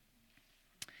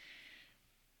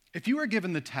If you were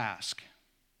given the task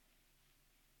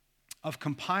of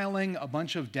compiling a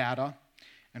bunch of data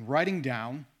and writing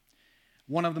down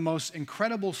one of the most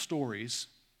incredible stories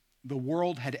the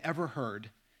world had ever heard,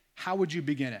 how would you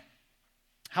begin it?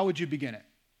 How would you begin it?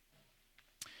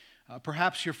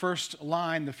 Perhaps your first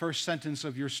line, the first sentence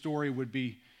of your story would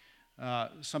be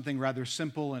something rather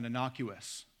simple and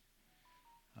innocuous.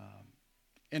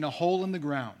 In a hole in the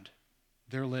ground,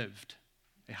 there lived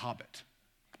a hobbit.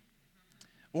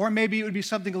 Or maybe it would be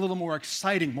something a little more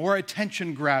exciting, more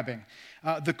attention-grabbing.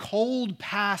 The cold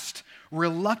passed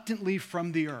reluctantly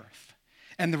from the earth,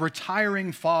 and the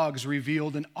retiring fogs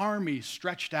revealed an army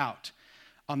stretched out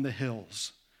on the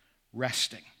hills,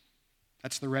 resting.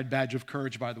 That's the Red Badge of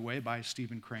Courage, by the way, by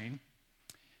Stephen Crane.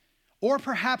 Or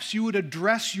perhaps you would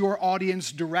address your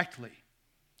audience directly,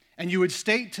 and you would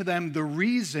state to them the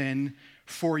reason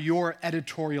for your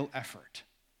editorial effort.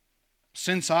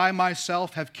 Since I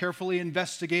myself have carefully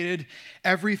investigated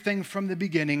everything from the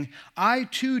beginning, I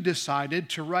too decided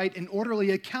to write an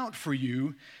orderly account for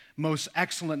you, most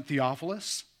excellent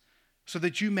Theophilus, so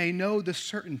that you may know the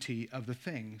certainty of the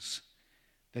things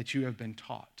that you have been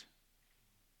taught.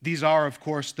 These are, of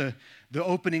course, the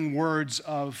opening words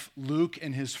of Luke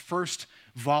in his first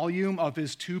volume of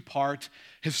his two-part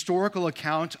historical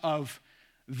account of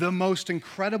the most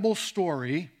incredible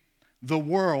story the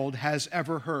world has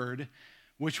ever heard,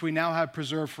 which we now have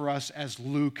preserved for us as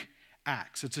Luke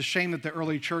Acts. It's a shame that the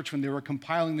early church, when they were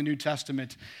compiling the New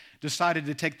Testament, decided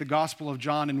to take the Gospel of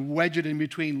John and wedge it in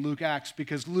between Luke Acts,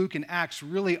 because Luke and Acts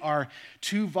really are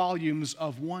two volumes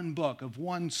of one book, of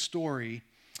one story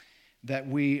that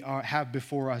we have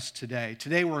before us today.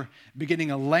 Today we're beginning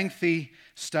a lengthy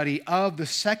study of the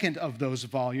second of those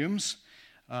volumes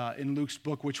in Luke's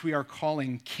book, which we are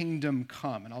calling Kingdom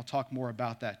Come, and I'll talk more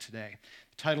about that today.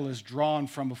 The title is drawn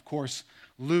from, of course,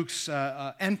 Luke's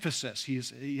emphasis.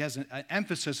 He has an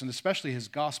emphasis, and especially his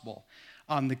gospel,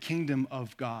 on the kingdom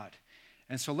of God.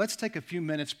 And so let's take a few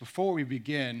minutes before we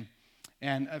begin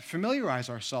and familiarize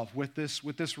ourselves with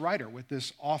this writer, with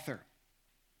this author.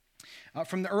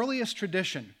 From the earliest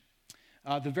tradition,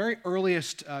 the very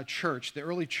earliest church, the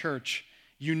early church,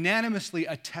 unanimously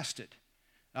attested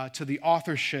to the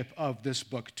authorship of this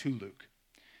book to Luke,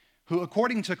 who,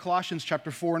 according to Colossians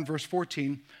chapter 4 and verse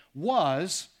 14,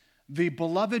 was the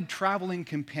beloved traveling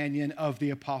companion of the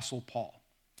Apostle Paul.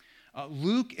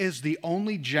 Luke is the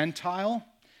only Gentile,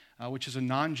 which is a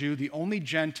non-Jew, the only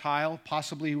Gentile,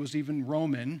 possibly he was even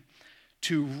Roman,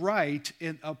 to write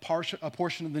in a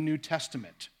portion of the New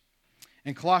Testament.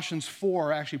 In Colossians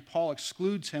 4, actually, Paul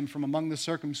excludes him from among the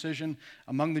circumcision,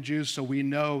 among the Jews, so we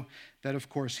know that, of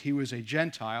course, he was a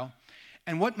Gentile.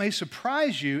 And what may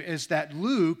surprise you is that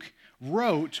Luke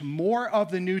wrote more of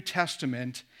the New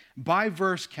Testament by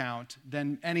verse count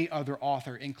than any other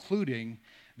author, including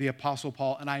the Apostle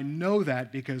Paul. And I know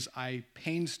that because I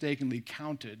painstakingly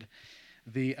counted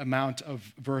the amount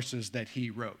of verses that he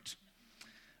wrote.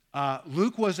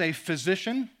 Luke was a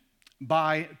physician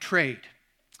by trade.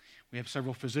 We have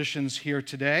several physicians here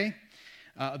today.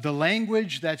 The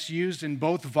language that's used in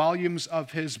both volumes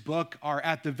of his book is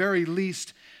at the very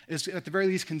least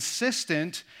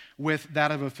consistent with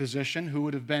that of a physician who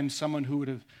would have been someone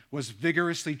who was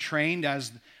vigorously trained,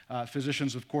 as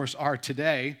physicians, of course, are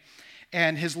today.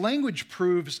 And his language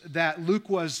proves that Luke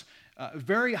was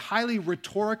very highly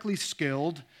rhetorically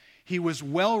skilled. He was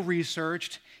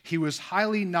well-researched. He was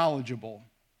highly knowledgeable.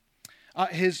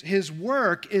 His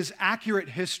work is accurate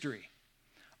history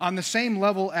on the same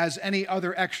level as any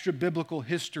other extra-biblical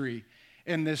history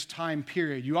in this time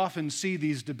period. You often see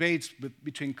these debates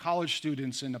between college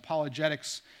students and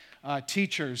apologetics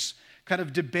teachers kind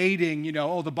of debating,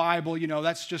 the Bible,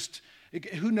 that's just,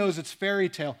 who knows, it's fairy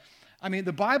tale. I mean,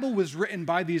 the Bible was written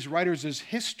by these writers as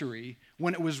history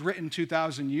when it was written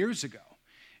 2,000 years ago.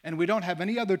 And we don't have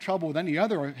any other trouble with any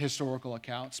other historical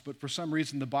accounts, but for some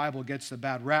reason the Bible gets a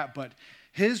bad rap. But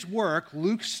his work,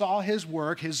 Luke saw his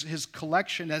work, his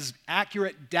collection as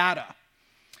accurate data.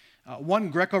 One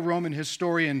Greco-Roman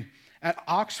historian at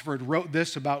Oxford wrote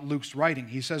this about Luke's writing.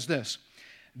 He says this: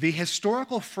 "The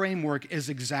historical framework is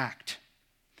exact.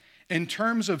 In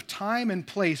terms of time and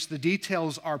place, the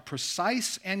details are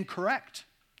precise and correct.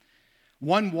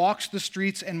 One walks the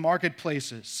streets and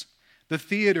marketplaces, the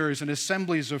theaters and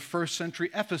assemblies of first century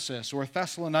Ephesus or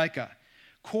Thessalonica,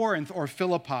 Corinth or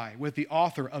Philippi with the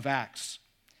author of Acts.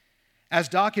 As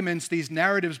documents, these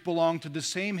narratives belong to the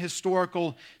same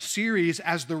historical series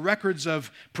as the records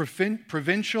of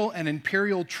provincial and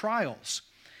imperial trials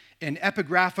in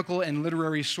epigraphical and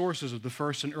literary sources of the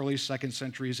first and early second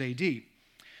centuries AD.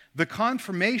 The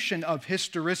confirmation of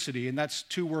historicity, and that's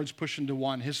two words pushed into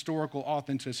one, historical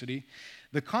authenticity.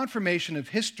 The confirmation of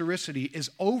historicity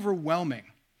is overwhelming,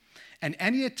 and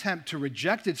any attempt to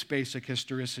reject its basic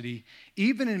historicity,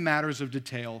 even in matters of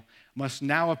detail, must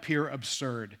now appear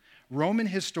absurd. Roman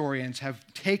historians have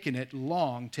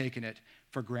long taken it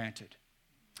for granted.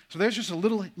 So there's just a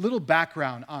little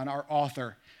background on our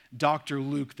author, Dr.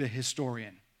 Luke, the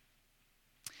historian.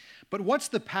 But what's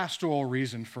the pastoral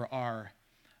reason for our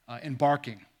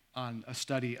embarking on a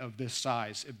study of this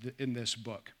size in this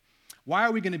book? Why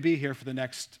are we going to be here for the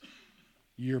next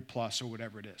year plus or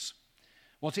whatever it is?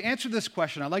 Well, to answer this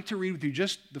question, I'd like to read with you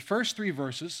just the first 3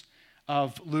 verses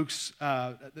of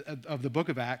of the book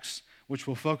of Acts, which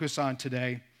we'll focus on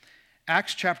today.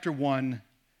 Acts chapter 1,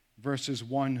 verses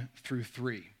 1 through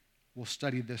 3. We'll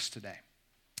study this today.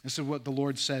 This is what the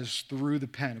Lord says through the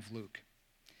pen of Luke.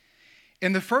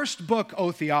 In the first book,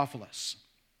 O Theophilus,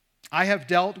 I have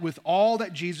dealt with all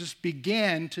that Jesus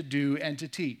began to do and to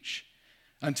teach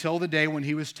until the day when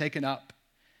he was taken up,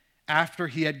 after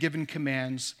he had given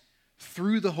commands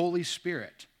through the Holy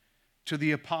Spirit to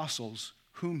the apostles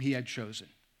whom he had chosen.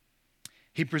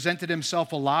 He presented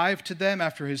himself alive to them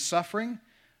after his suffering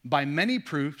by many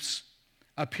proofs,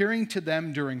 appearing to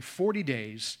them during 40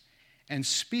 days and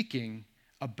speaking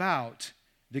about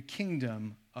the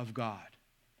kingdom of God.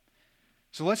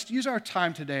 So let's use our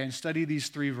time today and study these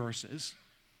 3 verses.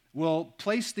 We'll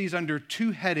place these under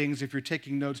 2 headings if you're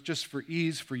taking notes, just for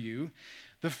ease for you.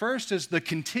 The first is the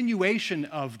continuation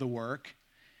of the work,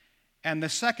 and the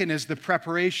second is the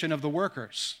preparation of the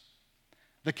workers.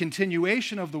 The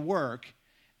continuation of the work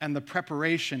and the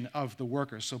preparation of the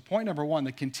workers. So point number 1,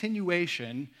 the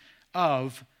continuation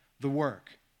of the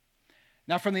work.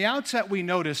 Now, from the outset, we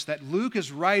notice that Luke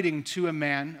is writing to a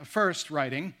man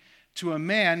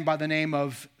by the name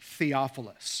of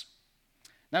Theophilus.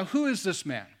 Now, who is this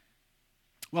man?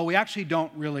 Well, we actually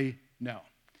don't really know.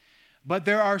 But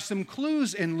there are some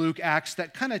clues in Luke Acts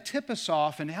that kind of tip us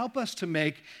off and help us to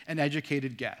make an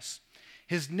educated guess.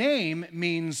 His name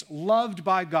means loved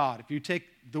by God. If you take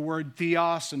the word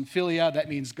theos and philia, that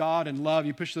means God and love.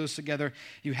 You push those together,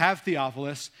 you have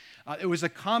Theophilus. It was a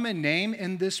common name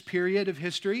in this period of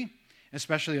history,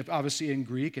 especially obviously in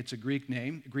Greek. It's a Greek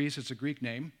name. Greece is a Greek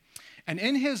name. And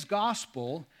in his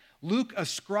gospel, Luke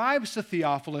ascribes to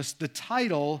Theophilus the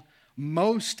title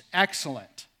Most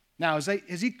Excellent. Now,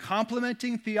 is he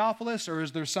complimenting Theophilus, or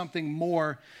is there something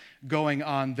more going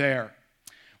on there?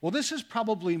 Well, this is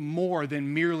probably more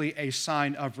than merely a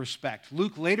sign of respect.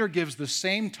 Luke later gives the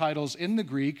same titles in the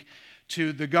Greek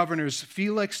to the governors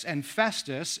Felix and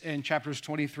Festus in chapters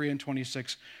 23 and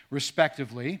 26,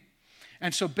 respectively.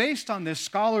 And so based on this,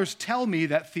 scholars tell me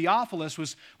that Theophilus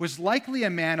was likely a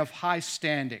man of high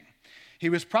standing. He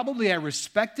was probably a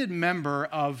respected member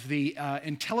of the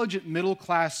intelligent middle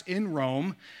class in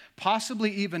Rome,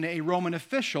 possibly even a Roman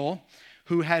official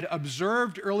who had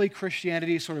observed early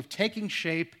Christianity sort of taking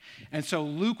shape. And so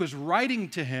Luke was writing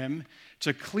to him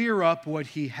to clear up what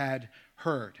he had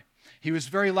heard. He was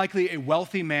very likely a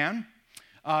wealthy man.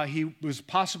 He was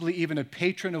possibly even a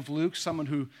patron of Luke, someone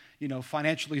who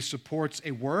financially supports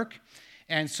a work.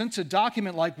 And since a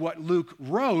document like what Luke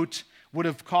wrote would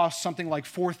have cost something like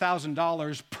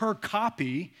 $4,000 per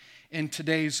copy in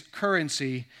today's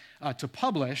currency to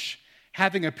publish,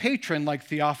 having a patron like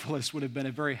Theophilus would have been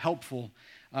a very helpful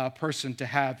person to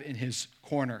have in his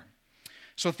corner.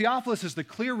 So Theophilus is the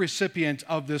clear recipient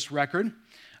of this record,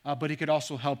 but he could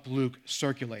also help Luke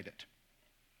circulate it.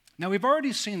 Now, we've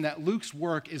already seen that Luke's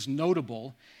work is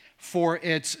notable for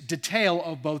its detail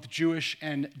of both Jewish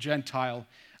and Gentile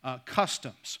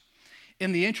customs.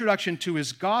 In the introduction to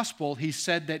his gospel, he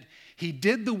said that he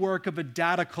did the work of a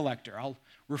data collector. I'll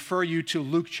refer you to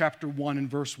Luke chapter 1 and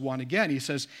verse 1 again. He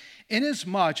says,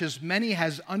 "Inasmuch as many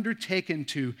has undertaken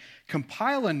to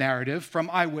compile a narrative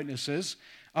from eyewitnesses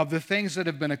of the things that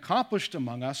have been accomplished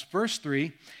among us," verse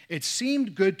 3, "it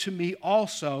seemed good to me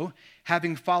also,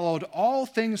 having followed all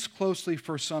things closely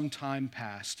for some time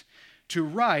past, to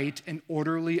write an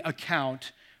orderly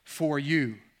account for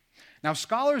you." Now,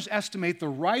 scholars estimate the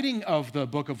writing of the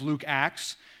book of Luke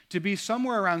Acts to be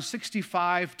somewhere around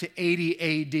 65 to 80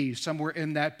 AD, somewhere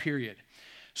in that period.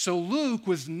 So Luke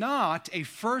was not a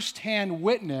first-hand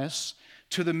witness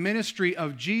to the ministry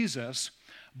of Jesus,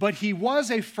 but he was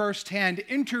a first-hand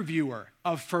interviewer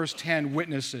of first-hand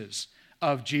witnesses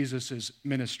of Jesus'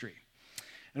 ministry.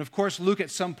 And of course, Luke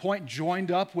at some point joined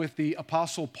up with the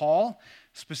Apostle Paul.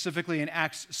 Specifically in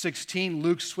Acts 16,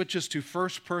 Luke switches to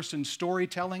first-person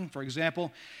storytelling. For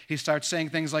example, he starts saying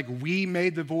things like, "We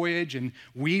made the voyage," and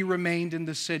 "we remained in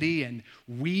the city," and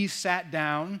 "we sat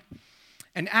down."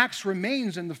 And Acts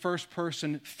remains in the first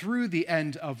person through the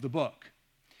end of the book.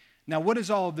 Now, what does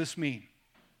all of this mean?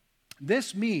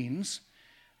 This means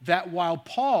that while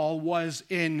Paul was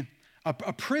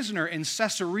a prisoner in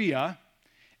Caesarea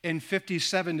in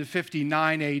 57 to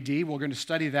 59 AD, we're going to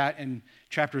study that in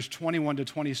chapters 21 to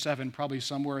 27, probably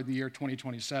somewhere in the year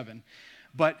 2027.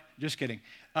 But just kidding.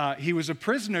 He was a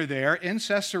prisoner there in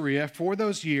Caesarea for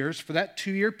those years, for that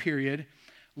 2-year period.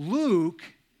 Luke,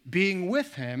 being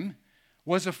with him,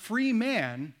 was a free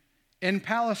man in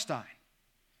Palestine.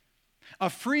 A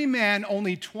free man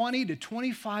only 20 to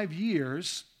 25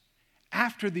 years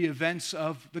after the events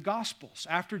of the Gospels,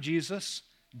 after Jesus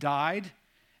died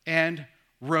and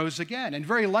rose again. And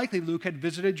very likely Luke had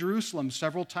visited Jerusalem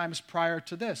several times prior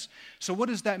to this. So what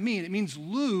does that mean? It means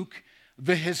Luke,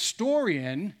 the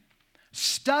historian,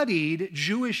 studied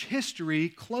Jewish history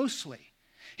closely.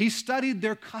 He studied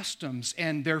their customs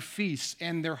and their feasts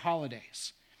and their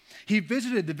holidays. He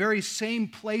visited the very same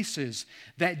places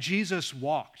that Jesus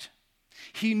walked.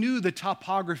 He knew the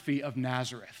topography of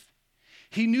Nazareth.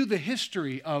 He knew the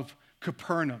history of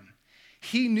Capernaum.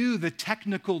 He knew the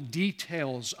technical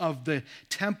details of the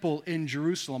temple in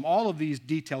Jerusalem. All of these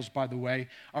details, by the way,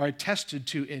 are attested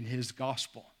to in his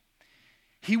gospel.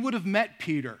 He would have met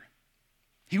Peter.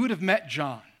 He would have met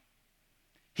John.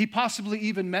 He possibly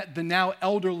even met the now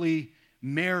elderly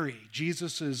Mary,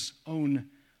 Jesus' own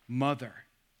mother.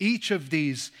 Each of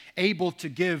these able to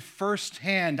give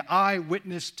firsthand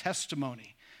eyewitness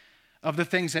testimony of the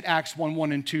things that Acts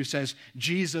 1:1 and 2 says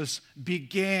Jesus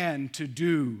began to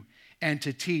do and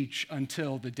to teach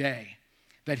until the day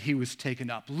that he was taken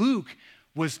up. Luke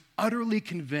was utterly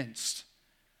convinced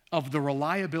of the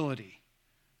reliability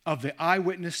of the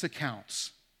eyewitness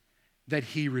accounts that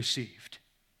he received.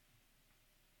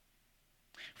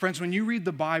 Friends, when you read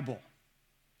the Bible,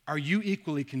 are you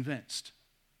equally convinced?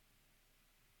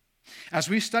 As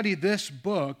we study this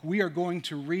book, we are going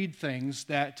to read things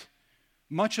that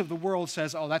much of the world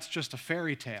says, oh, that's just a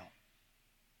fairy tale.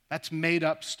 That's made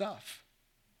up stuff.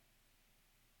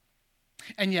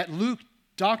 And yet Luke,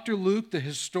 Dr. Luke, the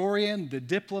historian, the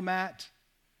diplomat,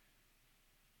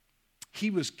 he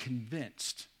was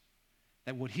convinced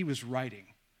that what he was writing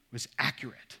was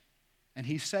accurate. And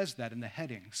he says that in the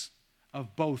headings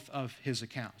of both of his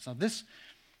accounts. Now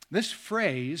this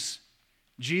phrase,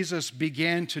 Jesus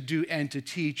began to do and to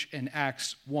teach in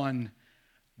Acts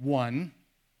 1:1,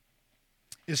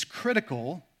 is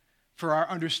critical for our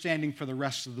understanding for the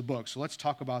rest of the book. So let's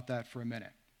talk about that for a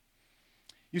minute.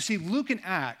 You see, Luke and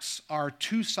Acts are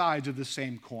two sides of the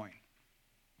same coin.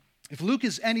 If Luke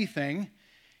is anything,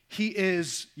 he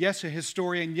is, yes, a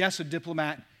historian, yes, a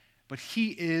diplomat, but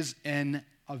he is an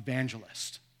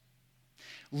evangelist.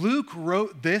 Luke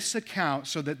wrote this account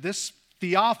so that this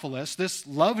Theophilus, this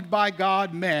loved by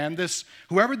God man, this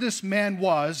whoever this man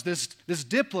was, this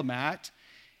diplomat,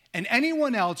 and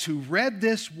anyone else who read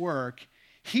this work,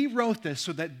 he wrote this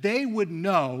so that they would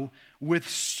know with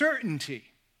certainty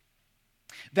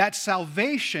that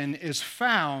salvation is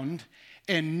found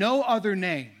in no other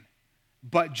name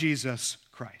but Jesus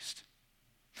Christ.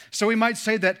 So we might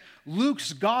say that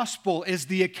Luke's gospel is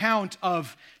the account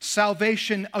of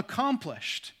salvation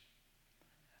accomplished.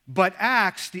 But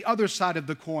Acts, the other side of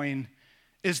the coin,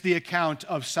 is the account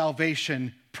of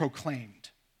salvation proclaimed.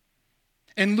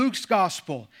 In Luke's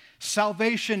gospel,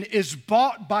 salvation is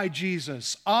bought by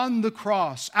Jesus on the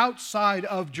cross outside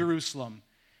of Jerusalem.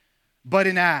 But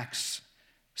in Acts,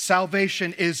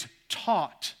 salvation is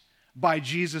taught by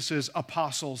Jesus'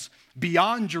 apostles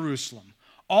beyond Jerusalem,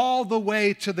 all the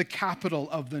way to the capital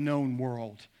of the known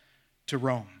world, to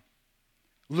Rome.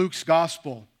 Luke's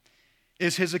gospel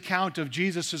is his account of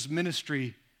Jesus'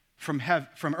 ministry from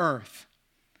earth.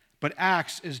 But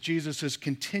Acts is Jesus'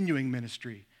 continuing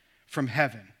ministry from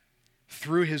heaven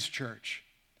through his church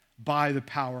by the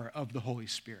power of the Holy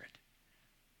Spirit.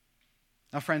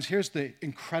 Now, friends, here's the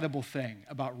incredible thing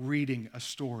about reading a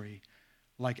story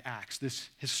like Acts, this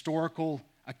historical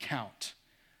account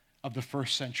of the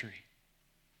first century.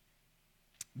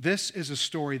 This is a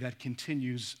story that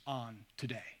continues on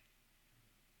today.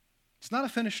 It's not a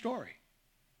finished story.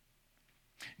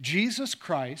 Jesus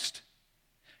Christ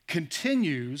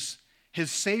continues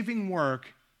his saving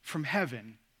work from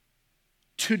heaven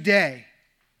today.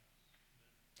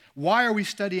 Why are we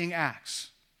studying Acts?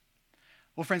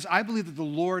 Well, friends, I believe that the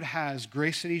Lord has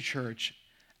Grace City Church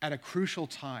at a crucial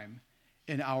time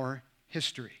in our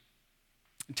history.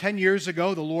 10 years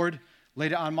ago, the Lord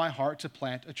laid it on my heart to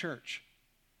plant a church.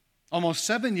 Almost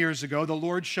 7 years ago, the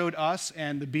Lord showed us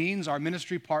and the Beans, our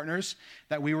ministry partners,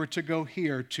 that we were to go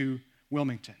here to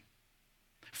Wilmington.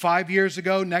 5 years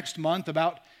ago, next month,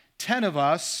 about 10 of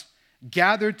us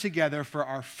gathered together for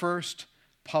our first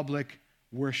public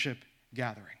worship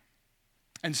gathering.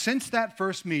 And since that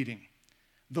first meeting,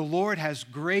 the Lord has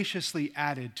graciously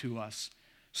added to us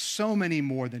so many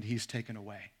more than he's taken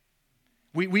away.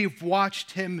 We've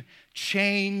watched him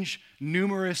change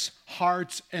numerous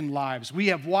hearts and lives. We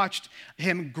have watched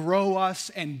him grow us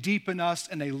and deepen us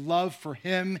in a love for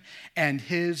him and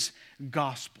his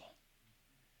gospel.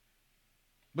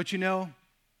 But you know,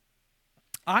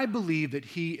 I believe that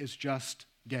he is just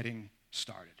getting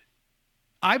started.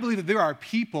 I believe that there are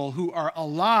people who are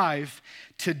alive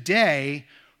today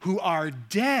who are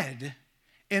dead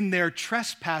in their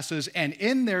trespasses and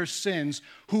in their sins,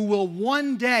 who will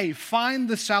one day find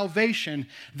the salvation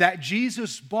that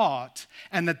Jesus bought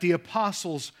and that the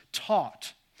apostles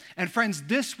taught. And friends,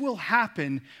 this will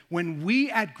happen when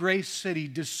we at Grace City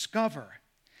discover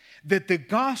that the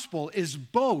gospel is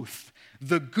both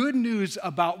the good news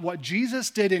about what Jesus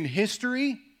did in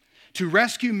history to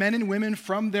rescue men and women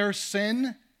from their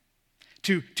sin,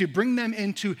 to bring them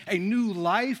into a new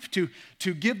life, to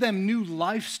give them new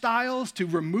lifestyles, to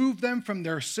remove them from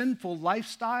their sinful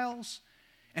lifestyles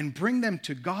and bring them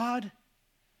to God.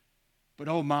 But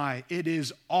oh my, it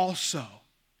is also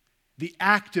the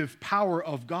active power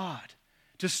of God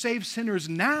to save sinners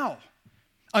now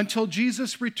until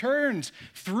Jesus returns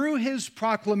through his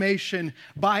proclamation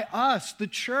by us, the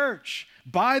church,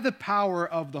 by the power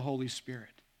of the Holy Spirit.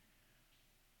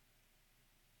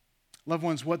 Loved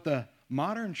ones, what the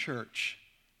modern church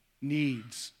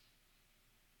needs,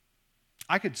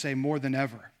 I could say more than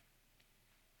ever,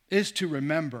 is to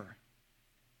remember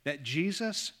that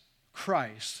Jesus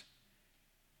Christ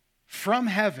from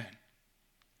heaven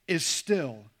is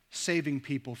still saving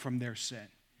people from their sin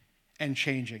and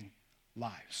changing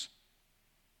lives.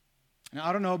 Now,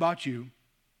 I don't know about you,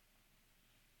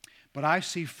 but I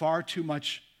see far too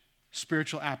much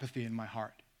spiritual apathy in my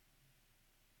heart.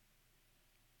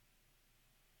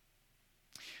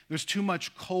 There's too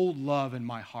much cold love in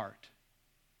my heart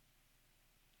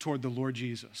toward the Lord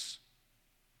Jesus,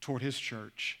 toward his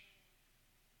church,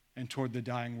 and toward the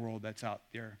dying world that's out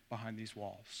there behind these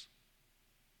walls.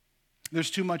 There's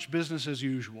too much business as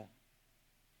usual.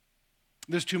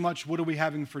 There's too much, what are we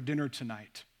having for dinner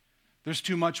tonight? There's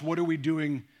too much, what are we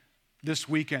doing this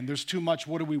weekend? There's too much,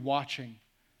 what are we watching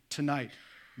tonight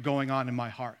going on in my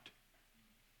heart?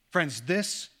 Friends,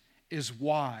 this is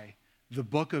why the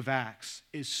book of Acts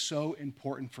is so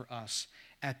important for us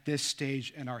at this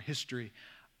stage in our history.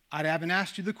 I haven't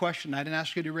asked you the question. I didn't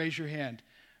ask you to raise your hand.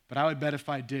 But I would bet if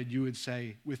I did, you would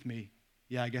say with me,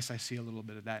 yeah, I guess I see a little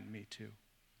bit of that in me too.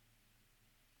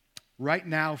 Right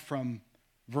now from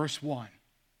verse 1,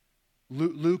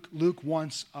 Luke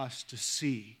wants us to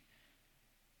see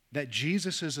that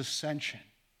Jesus' ascension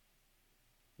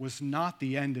was not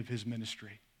the end of his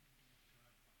ministry.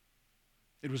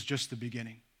 It was just the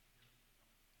beginning.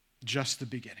 Just the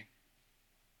beginning.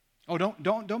 Oh,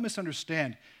 don't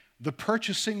misunderstand. The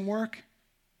purchasing work,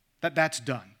 that's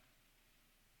done.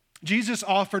 Jesus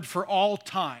offered for all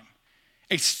time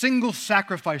a single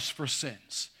sacrifice for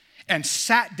sins and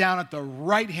sat down at the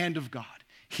right hand of God.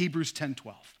 Hebrews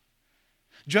 10:12.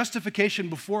 Justification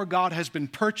before God has been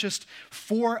purchased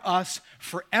for us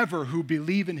forever who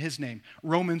believe in his name.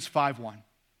 Romans 5:1.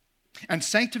 And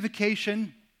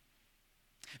sanctification,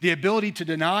 the ability to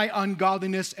deny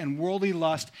ungodliness and worldly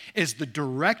lust, is the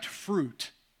direct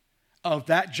fruit of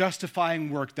that justifying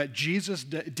work that Jesus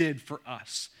did for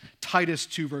us. Titus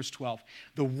 2, verse 12.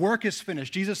 The work is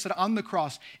finished. Jesus said on the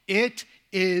cross, it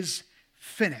is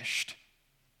finished.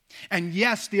 And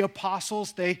yes, the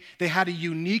apostles, they had a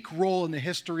unique role in the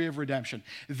history of redemption.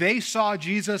 They saw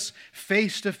Jesus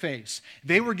face to face.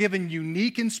 They were given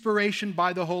unique inspiration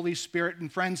by the Holy Spirit.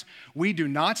 And friends, we do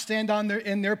not stand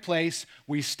in their place.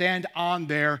 We stand on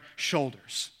their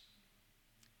shoulders.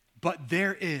 But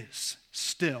there is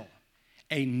still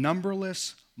a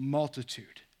numberless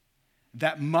multitude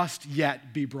that must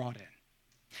yet be brought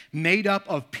in, made up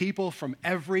of people from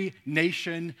every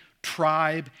nation,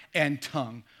 tribe, and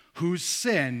tongue, whose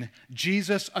sin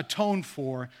Jesus atoned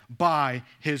for by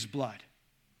his blood.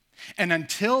 And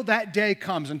until that day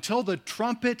comes, until the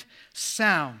trumpet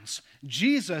sounds,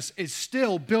 Jesus is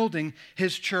still building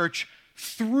his church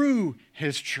through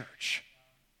his church.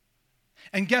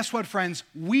 And guess what, friends?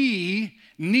 We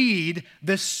need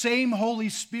the same Holy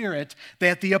Spirit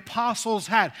that the apostles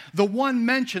had. The one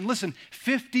mentioned, listen,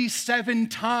 57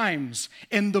 times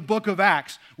in the book of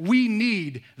Acts. We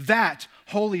need that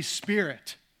Holy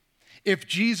Spirit if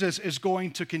Jesus is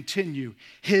going to continue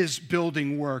his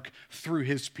building work through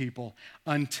his people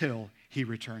until he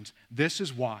returns. This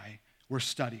is why we're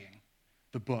studying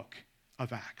the book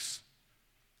of Acts,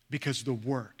 because the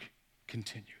work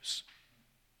continues.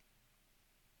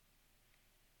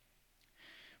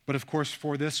 But of course,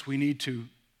 for this, we need to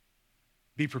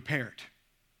be prepared.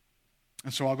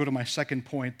 And so I'll go to my second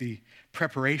point, the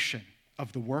preparation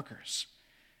of the workers.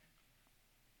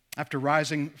 After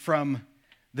rising from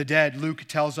the dead, Luke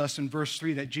tells us in verse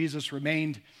 3 that Jesus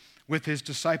remained with his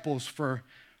disciples for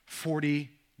 40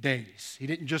 days. He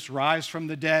didn't just rise from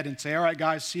the dead and say, all right,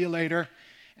 guys, see you later,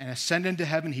 and ascend into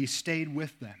heaven. He stayed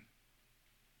with them.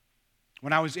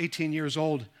 When I was 18 years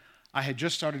old, I had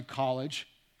just started college,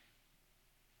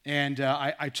 and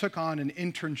I took on an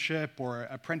internship or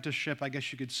apprenticeship, I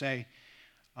guess you could say,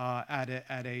 at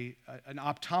an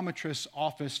optometrist's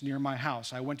office near my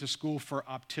house. I went to school for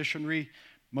opticianry.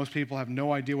 Most people have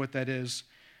no idea what that is,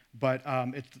 but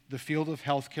it's the field of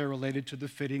healthcare related to the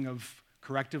fitting of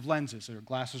corrective lenses, or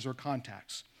glasses or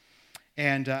contacts.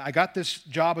 And I got this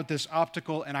job at this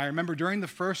optical, and I remember during the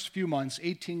first few months,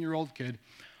 18-year-old kid,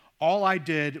 all I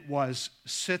did was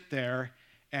sit there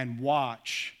and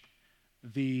watch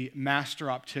the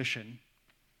master optician,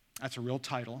 that's a real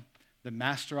title, the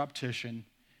master optician,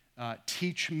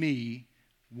 teach me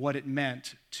what it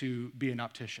meant to be an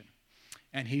optician.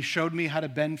 And he showed me how to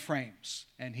bend frames,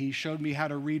 and he showed me how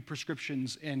to read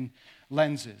prescriptions in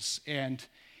lenses, and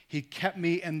he kept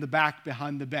me in the back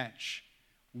behind the bench.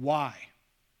 Why?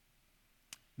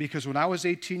 Because when I was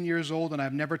 18 years old and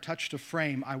I've never touched a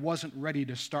frame, I wasn't ready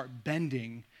to start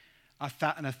bending an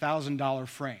 $1,000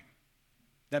 frame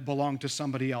that belonged to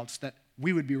somebody else that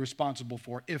we would be responsible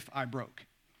for if I broke.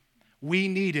 We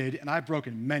needed, and I've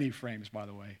broken many frames, by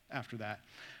the way, after that,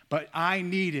 but I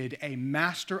needed a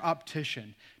master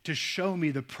optician to show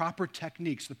me the proper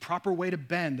techniques, the proper way to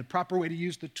bend, the proper way to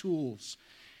use the tools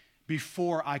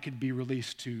before I could be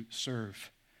released to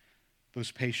serve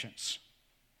those patients.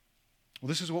 Well,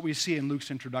 this is what we see in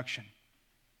Luke's introduction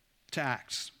to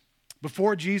Acts.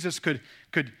 Before Jesus could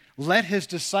let his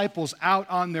disciples out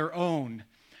on their own,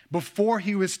 before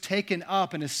he was taken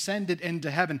up and ascended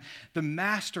into heaven, the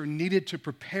master needed to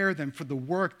prepare them for the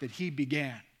work that he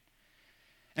began.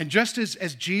 And just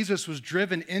as Jesus was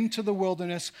driven into the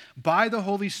wilderness by the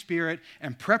Holy Spirit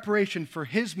and preparation for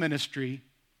his ministry,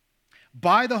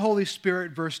 by the Holy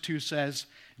Spirit, verse 2 says,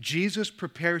 Jesus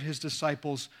prepared his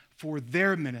disciples for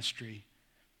their ministry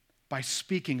by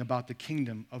speaking about the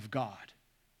kingdom of God.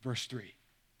 Verse 3.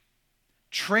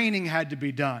 Training had to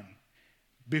be done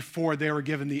before they were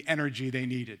given the energy they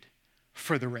needed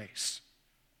for the race.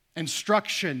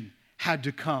 Instruction had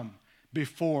to come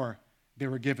before they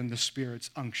were given the Spirit's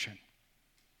unction.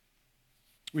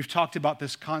 We've talked about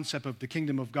this concept of the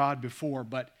kingdom of God before,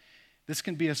 but this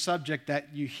can be a subject that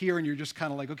you hear and you're just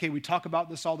kind of like, okay, we talk about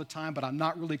this all the time, but I'm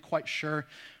not really quite sure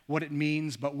what it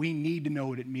means, but we need to know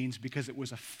what it means because it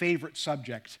was a favorite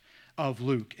subject of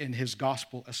Luke in his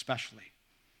gospel especially.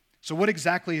 So what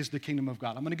exactly is the kingdom of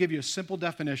God? I'm going to give you a simple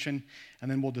definition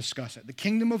and then we'll discuss it. The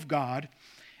kingdom of God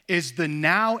is the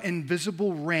now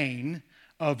invisible reign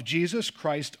of Jesus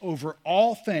Christ over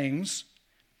all things,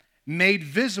 made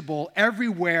visible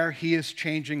everywhere he is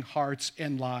changing hearts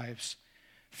and lives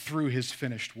through his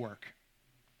finished work.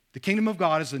 The kingdom of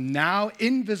God is the now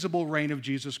invisible reign of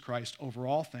Jesus Christ over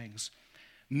all things,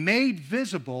 made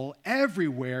visible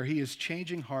everywhere he is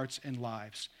changing hearts and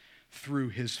lives through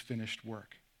his finished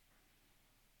work.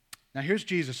 Now here's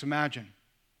Jesus. Imagine.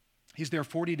 He's there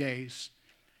 40 days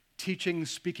teaching,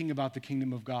 speaking about the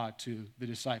kingdom of God to the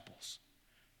disciples.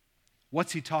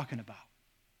 What's he talking about?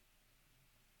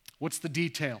 What's the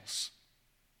details?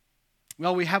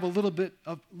 Well, we have a little bit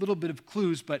of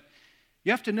clues, but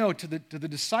you have to know to the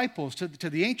disciples, to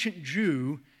the ancient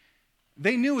Jew,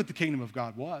 they knew what the kingdom of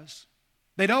God was.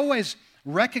 They'd always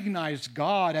recognized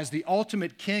God as the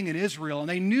ultimate king in Israel, and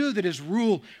they knew that his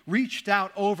rule reached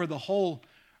out over the whole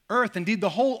earth. Indeed, the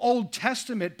whole Old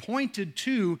Testament pointed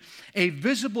to a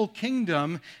visible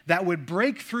kingdom that would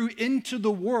break through into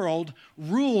the world,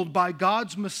 ruled by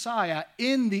God's Messiah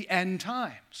in the end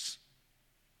times.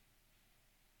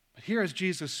 But here as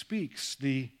Jesus speaks,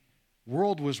 the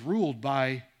world was ruled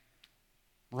by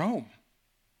Rome,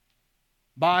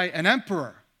 by an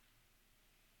emperor.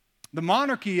 The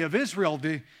monarchy of Israel,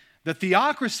 the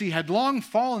theocracy had long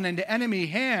fallen into enemy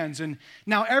hands, and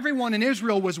now everyone in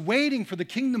Israel was waiting for the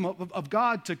kingdom of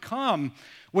God to come,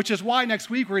 which is why next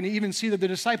week we're going to even see that the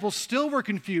disciples still were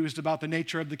confused about the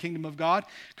nature of the kingdom of God,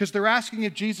 because they're asking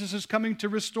if Jesus is coming to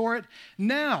restore it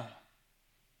now.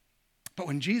 But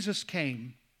when Jesus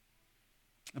came,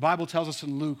 the Bible tells us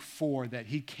in Luke 4 that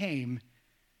he came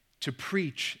to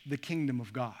preach the kingdom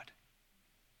of God.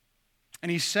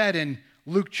 And he said in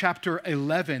Luke chapter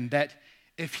 11 that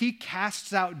if he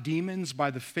casts out demons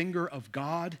by the finger of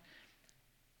God,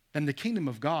 then the kingdom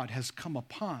of God has come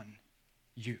upon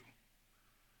you.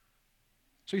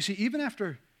 So you see, even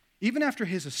after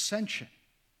his ascension,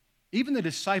 even the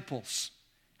disciples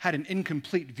had an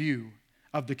incomplete view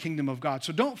of the kingdom of God.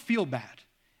 So don't feel bad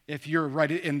if you're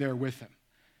right in there with him.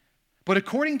 But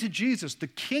according to Jesus, the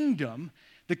kingdom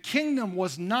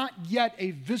was not yet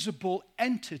a visible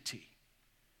entity,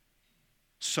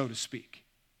 so to speak.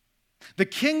 The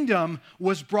kingdom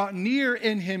was brought near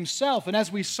in himself. And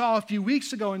as we saw a few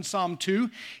weeks ago in Psalm 2,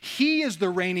 he is the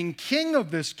reigning king of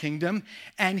this kingdom,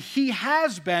 and he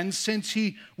has been since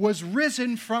he was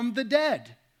risen from the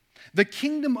dead. The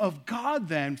kingdom of God,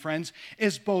 then, friends,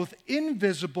 is both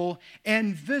invisible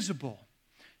and visible,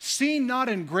 seen not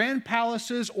in grand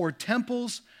palaces or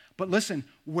temples, but listen,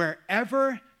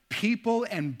 wherever people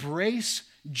embrace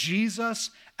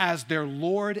Jesus as their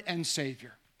Lord and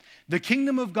Savior. The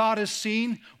kingdom of God is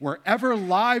seen wherever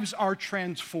lives are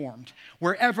transformed,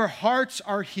 wherever hearts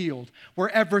are healed,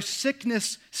 wherever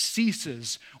sickness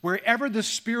ceases, wherever the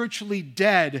spiritually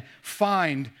dead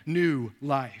find new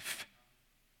life.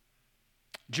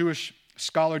 Jewish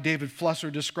scholar David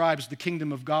Flusser describes the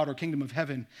kingdom of God or kingdom of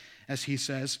heaven, as he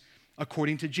says,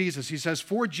 according to Jesus. He says,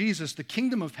 for Jesus, the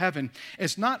kingdom of heaven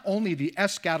is not only the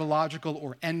eschatological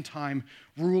or end-time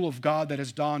rule of God that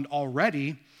has dawned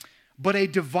already, but a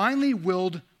divinely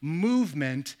willed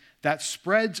movement that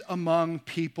spreads among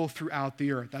people throughout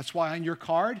the earth. That's why on your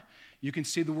card, you can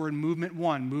see the word movement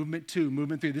 1, movement 2,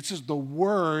 movement 3. This is the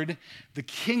word, the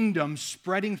kingdom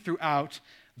spreading throughout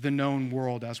the known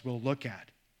world, as we'll look at.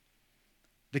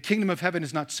 The kingdom of heaven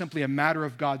is not simply a matter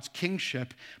of God's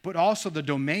kingship, but also the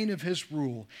domain of his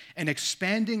rule, an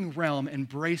expanding realm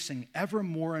embracing ever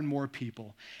more and more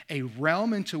people, a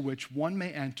realm into which one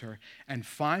may enter and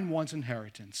find one's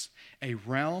inheritance, a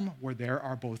realm where there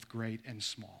are both great and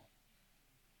small.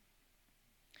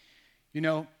 You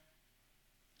know,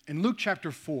 in Luke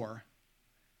chapter 4,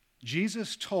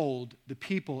 Jesus told the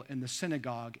people in the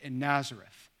synagogue in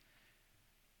Nazareth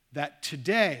that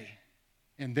today,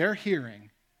 in their hearing,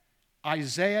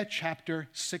 Isaiah chapter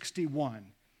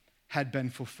 61 had been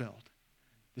fulfilled.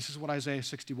 This is what Isaiah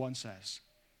 61 says.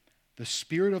 The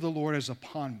Spirit of the Lord is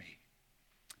upon me,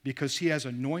 because he has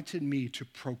anointed me to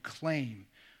proclaim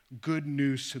good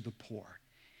news to the poor.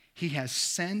 He has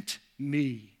sent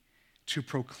me to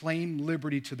proclaim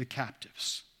liberty to the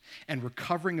captives and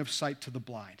recovering of sight to the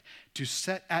blind, to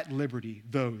set at liberty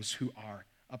those who are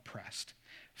oppressed.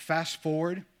 Fast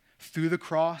forward through the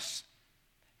cross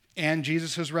and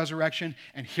Jesus' resurrection,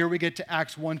 and here we get to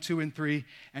Acts 1, 2, and 3,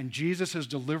 and Jesus is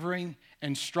delivering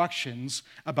instructions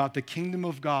about the kingdom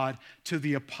of God to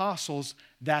the apostles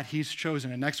that he's chosen.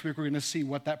 And next week we're going to see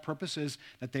what that purpose is,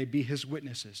 that they be his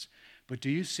witnesses. But do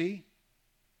you see?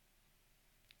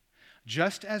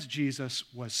 Just as Jesus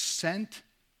was sent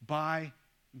by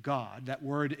God, that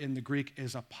word in the Greek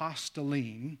is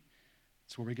apostoline,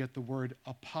 that's where we get the word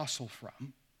apostle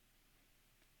from,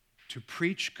 to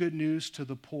preach good news to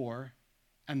the poor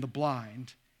and the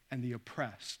blind and the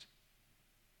oppressed.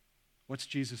 What's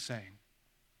Jesus saying?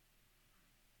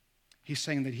 He's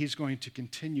saying that he's going to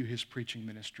continue his preaching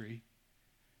ministry,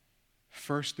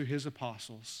 first through his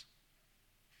apostles,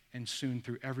 and soon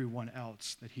through everyone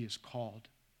else that he has called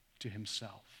to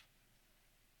himself.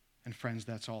 And friends,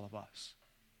 that's all of us.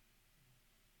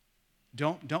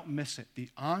 Don't miss it. The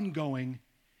ongoing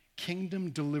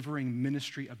kingdom-delivering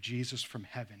ministry of Jesus from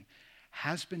heaven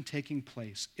has been taking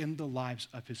place in the lives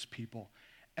of his people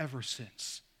ever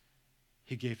since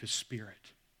he gave his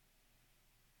Spirit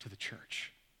to the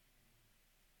church.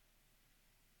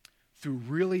 Through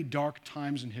really dark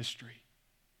times in history,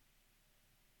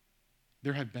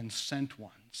 there have been sent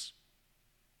ones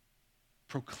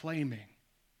proclaiming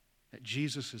that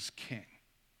Jesus is king,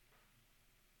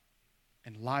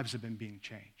 and lives have been being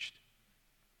changed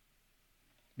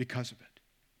because of it.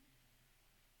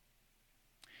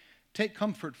 Take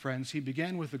comfort, friends. He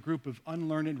began with a group of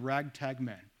unlearned ragtag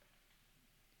men,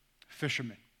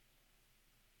 fishermen,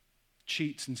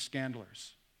 cheats and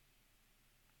scandalers.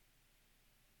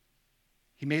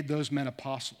 He made those men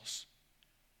apostles.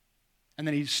 And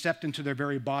then he stepped into their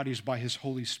very bodies by his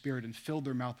Holy Spirit and filled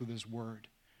their mouth with his word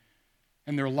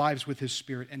and their lives with his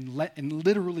Spirit and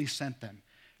literally sent them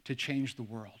to change the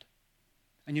world.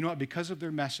 And you know what? Because of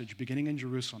their message, beginning in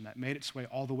Jerusalem, that made its way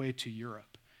all the way to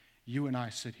Europe, you and I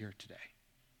sit here today.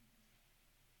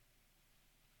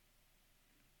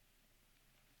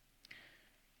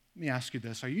 Let me ask you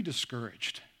this. Are you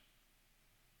discouraged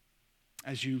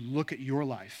as you look at your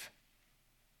life?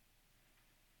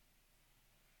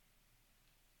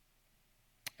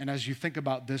 And as you think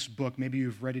about this book, maybe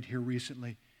you've read it here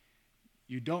recently,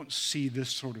 you don't see this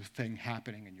sort of thing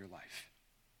happening in your life.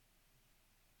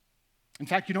 In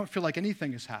fact, you don't feel like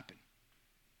anything has happened,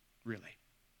 really.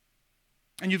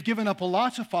 And you've given up a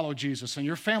lot to follow Jesus, and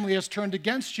your family has turned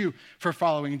against you for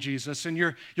following Jesus, and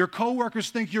your coworkers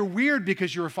think you're weird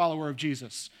because you're a follower of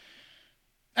Jesus.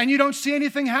 And you don't see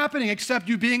anything happening except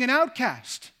you being an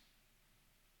outcast.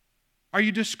 Are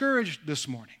you discouraged this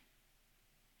morning?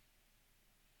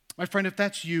 My friend, if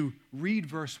that's you, read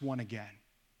verse 1 again.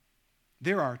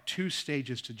 There are 2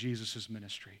 stages to Jesus'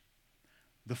 ministry.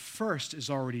 The first is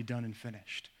already done and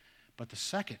finished, but the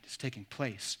second is taking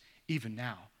place even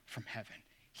now from heaven.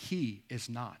 He is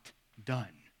not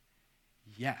done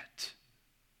yet.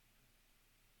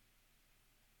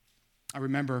 I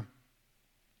remember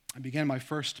I began my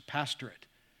first pastorate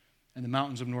in the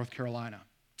mountains of North Carolina,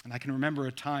 and I can remember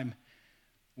a time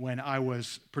when I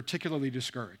was particularly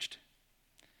discouraged.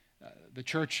 The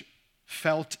church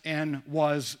felt and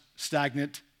was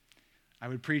stagnant. I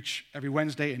would preach every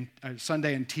Wednesday and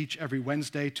Sunday and teach every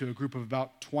Wednesday to a group of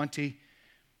about 20.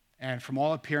 And from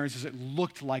all appearances, it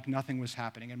looked like nothing was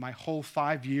happening. In my whole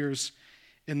 5 years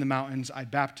in the mountains, I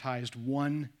baptized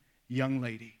 1 young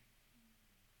lady.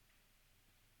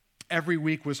 Every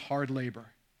week was hard labor,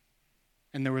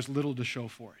 and there was little to show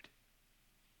for it.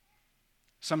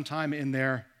 Sometime in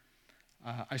there,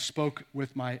 I spoke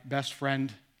with my best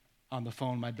friend on the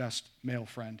phone, my best male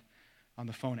friend on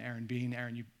the phone, Aaron Bean.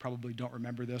 Aaron, you probably don't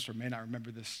remember this or may not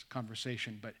remember this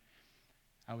conversation, but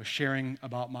I was sharing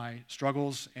about my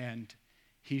struggles, and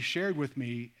he shared with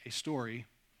me a story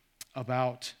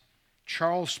about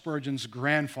Charles Spurgeon's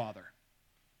grandfather,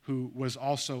 who was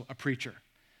also a preacher.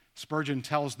 Spurgeon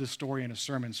tells this story in a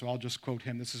sermon, so I'll just quote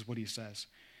him. This is what he says.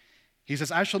 He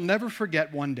says, "I shall never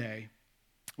forget one day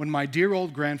when my dear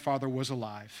old grandfather was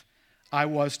alive. I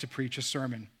was to preach a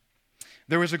sermon.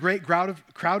 There was a great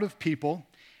crowd of people,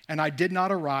 and I did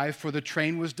not arrive, for the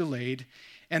train was delayed,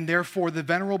 and therefore the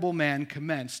venerable man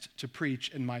commenced to preach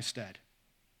in my stead.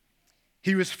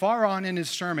 He was far on in his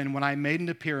sermon when I made an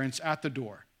appearance at the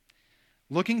door.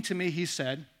 Looking to me, he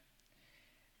said,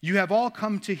 'You have all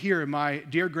come to hear my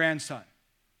dear grandson,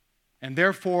 and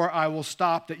therefore I will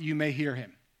stop that you may hear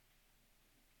him.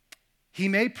 He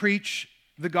may preach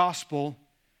the gospel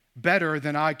better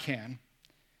than I can,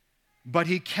 but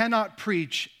he cannot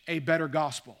preach a better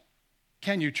gospel.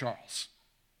 Can you, Charles?'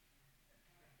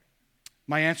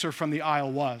 My answer from the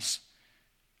aisle was,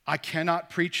 'I cannot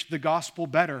preach the gospel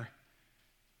better,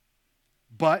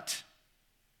 but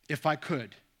if I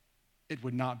could, it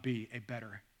would not be a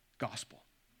better gospel.'"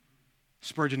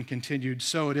 Spurgeon continued,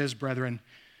 "So it is, brethren.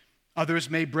 Others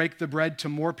may break the bread to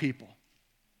more people,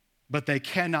 but they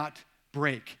cannot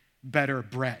break better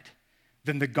bread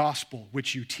than the gospel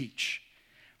which you teach.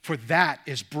 For that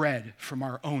is bread from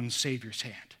our own Savior's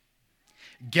hand.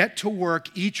 Get to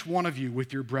work, each one of you,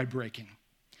 with your bread breaking,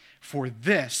 for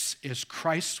this is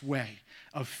Christ's way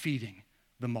of feeding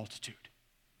the multitude."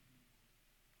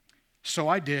 So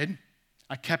I did.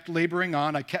 I kept laboring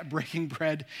on. I kept breaking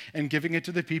bread and giving it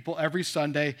to the people every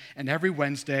Sunday and every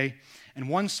Wednesday. And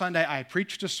one Sunday I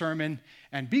preached a sermon,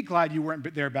 and be glad you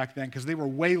weren't there back then because they were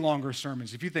way longer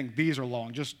sermons. If you think these are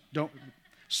long, just don't.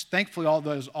 Thankfully, all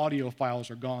those audio files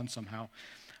are gone somehow.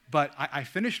 But I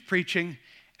finished preaching,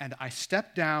 and I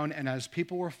stepped down, and as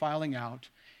people were filing out,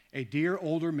 a dear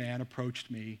older man approached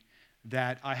me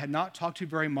that I had not talked to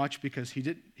very much because he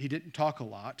didn't talk a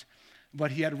lot.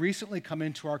 But he had recently come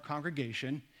into our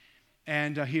congregation,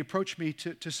 and he approached me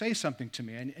to say something to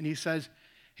me. And he said,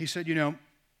 "You know,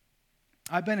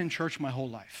 I've been in church my whole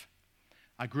life.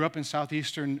 I grew up in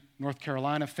southeastern North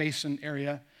Carolina, Faison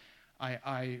area.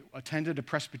 I attended a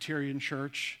Presbyterian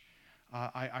church.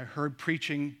 I heard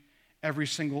preaching every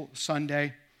single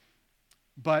Sunday.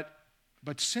 But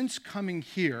since coming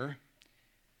here,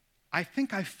 I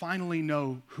think I finally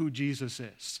know who Jesus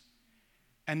is,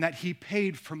 and that he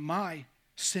paid for my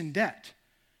sin debt.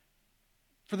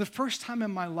 For the first time in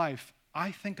my life,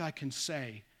 I think I can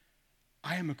say,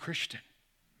 I am a Christian."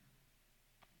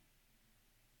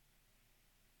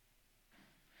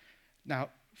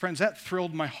 Now, friends, that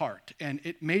thrilled my heart, and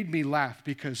it made me laugh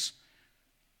because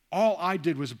all I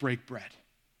did was break bread.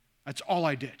 That's all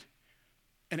I did.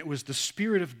 And it was the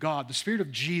Spirit of God, the Spirit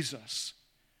of Jesus,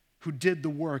 who did the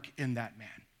work in that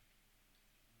man.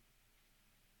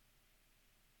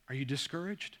 Are you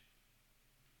discouraged?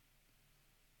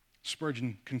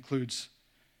 Spurgeon concludes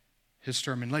his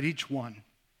sermon, "Let each one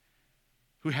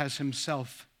who has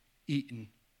himself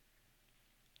eaten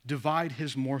divide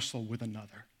his morsel with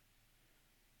another.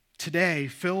 Today,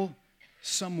 fill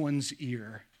someone's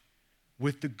ear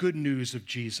with the good news of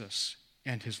Jesus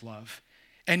and his love.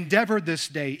 Endeavor this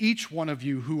day, each one of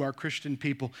you who are Christian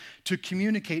people, to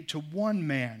communicate to one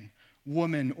man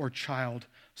woman, or child,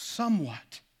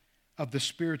 somewhat of the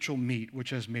spiritual meat which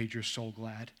has made your soul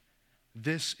glad.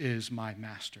 This is my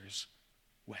master's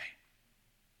way.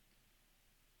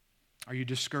 Are you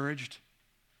discouraged?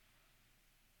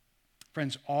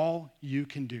 Friends, all you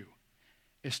can do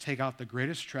is take out the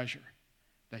greatest treasure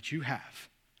that you have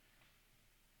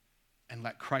and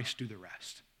let Christ do the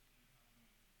rest.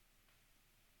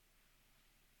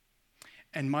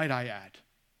 And might I add,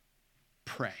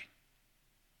 pray.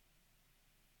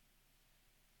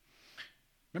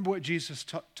 Remember what Jesus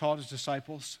taught his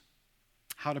disciples?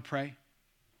 How to pray?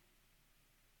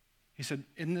 He said,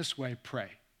 in this way, pray.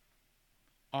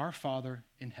 Our Father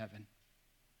in heaven,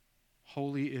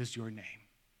 holy is your name.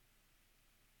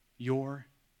 Your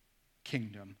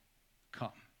kingdom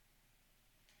come.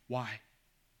 Why?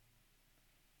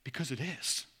 Because it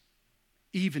is,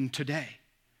 even today.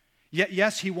 Yet,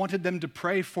 yes, he wanted them to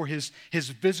pray for his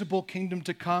visible kingdom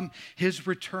to come, his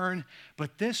return.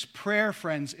 But this prayer,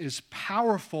 friends, is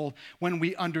powerful when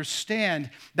we understand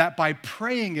that by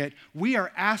praying it, we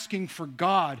are asking for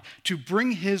God to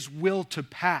bring his will to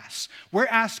pass. We're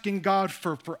asking God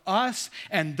for us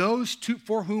and those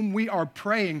for whom we are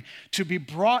praying to be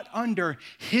brought under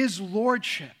his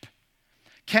lordship.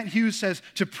 Kent Hughes says,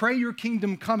 to pray your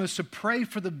kingdom come is to pray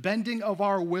for the bending of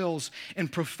our wills in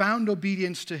profound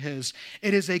obedience to his.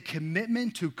 It is a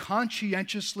commitment to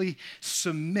conscientiously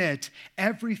submit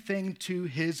everything to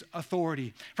his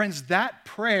authority. Friends, that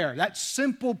prayer, that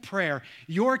simple prayer,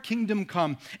 your kingdom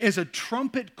come, is a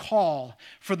trumpet call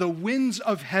for the winds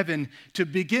of heaven to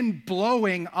begin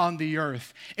blowing on the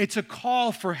earth. It's a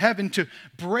call for heaven to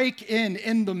break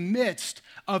in the midst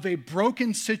of a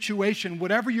broken situation,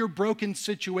 whatever your broken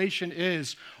situation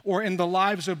is, or in the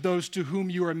lives of those to whom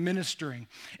you are ministering.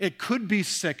 It could be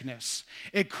sickness.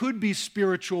 It could be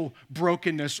spiritual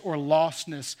brokenness or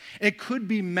lostness. It could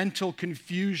be mental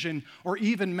confusion or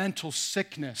even mental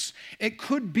sickness. It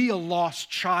could be a lost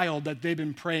child that they've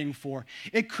been praying for.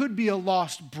 It could be a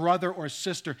lost brother or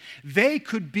sister. They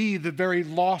could be the very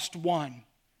lost one.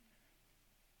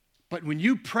 But when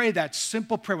you pray that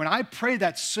simple prayer, when I pray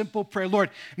that simple prayer, Lord,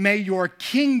 may your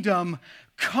kingdom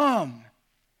come,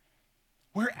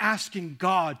 we're asking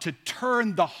God to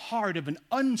turn the heart of an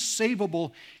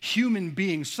unsavable human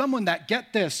being, someone that,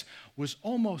 get this, was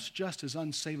almost just as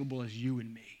unsavable as you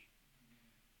and me,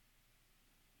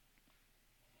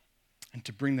 and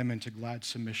to bring them into glad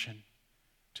submission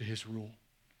to his rule.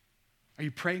 Are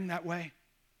you praying that way?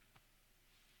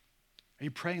 Are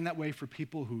you praying that way for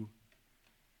people who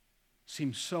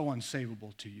seem so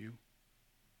unsavable to you?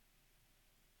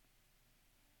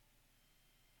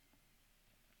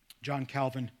 John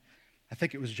Calvin, I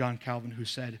think it was John Calvin who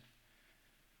said,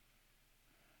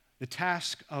 the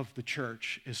task of the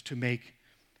church is to make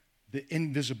the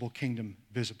invisible kingdom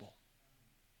visible.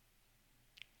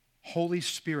 Holy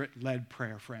Spirit-led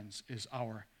prayer, friends, is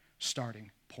our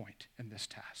starting point in this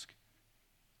task.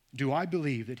 Do I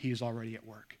believe that he is already at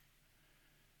work?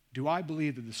 Do I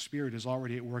believe that the Spirit is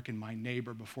already at work in my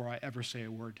neighbor before I ever say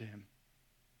a word to him?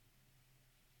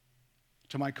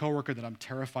 To my coworker that I'm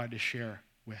terrified to share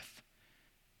with,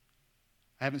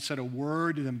 I haven't said a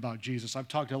word to them about Jesus. I've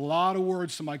talked a lot of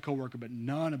words to my coworker, but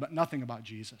nothing about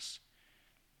Jesus.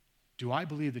 Do I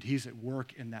believe that he's at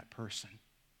work in that person?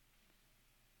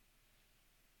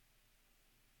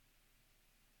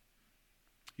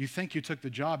 You think you took the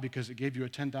job because it gave you a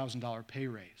 $10,000 pay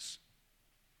raise.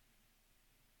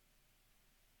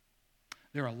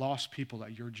 There are lost people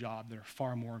at your job that are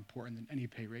far more important than any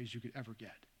pay raise you could ever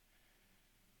get.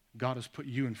 God has put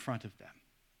you in front of them.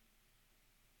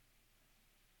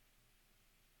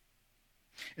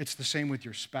 It's the same with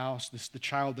your spouse, the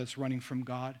child that's running from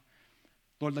God.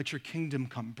 Lord, let your kingdom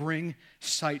come. Bring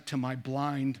sight to my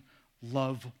blind,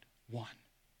 loved one.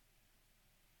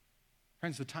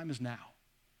 Friends, the time is now.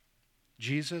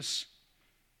 Jesus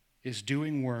is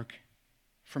doing work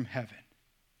from heaven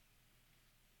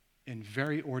in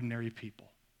very ordinary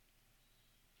people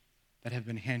that have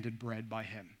been handed bread by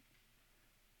him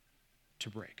to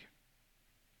break.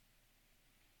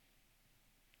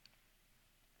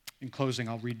 In closing,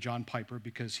 I'll read John Piper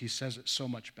because he says it so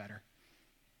much better.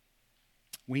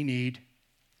 We need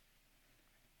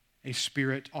a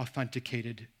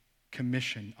Spirit-authenticated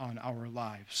commission on our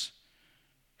lives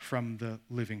from the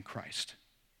living Christ.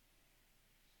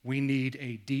 We need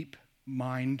a deep,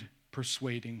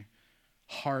 mind-persuading,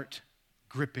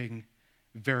 heart-gripping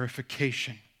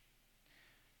verification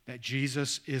that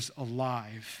Jesus is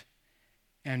alive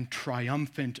and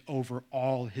triumphant over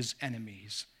all his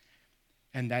enemies,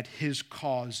 and that his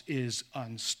cause is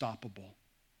unstoppable.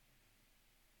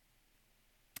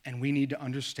 And we need to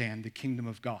understand the kingdom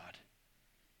of God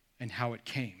and how it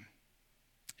came,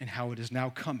 and how it is now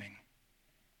coming,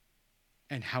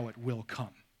 and how it will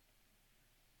come.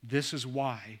 This is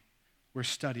why we're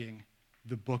studying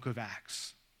the book of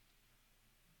Acts,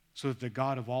 so that the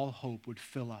God of all hope would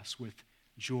fill us with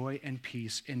joy and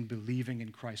peace in believing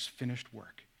in Christ's finished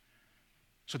work,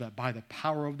 so that by the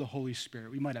power of the Holy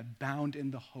Spirit we might abound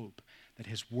in the hope that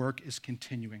his work is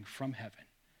continuing from heaven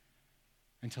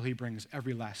until he brings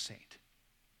every last saint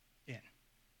in.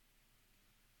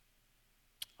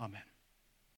 Amen.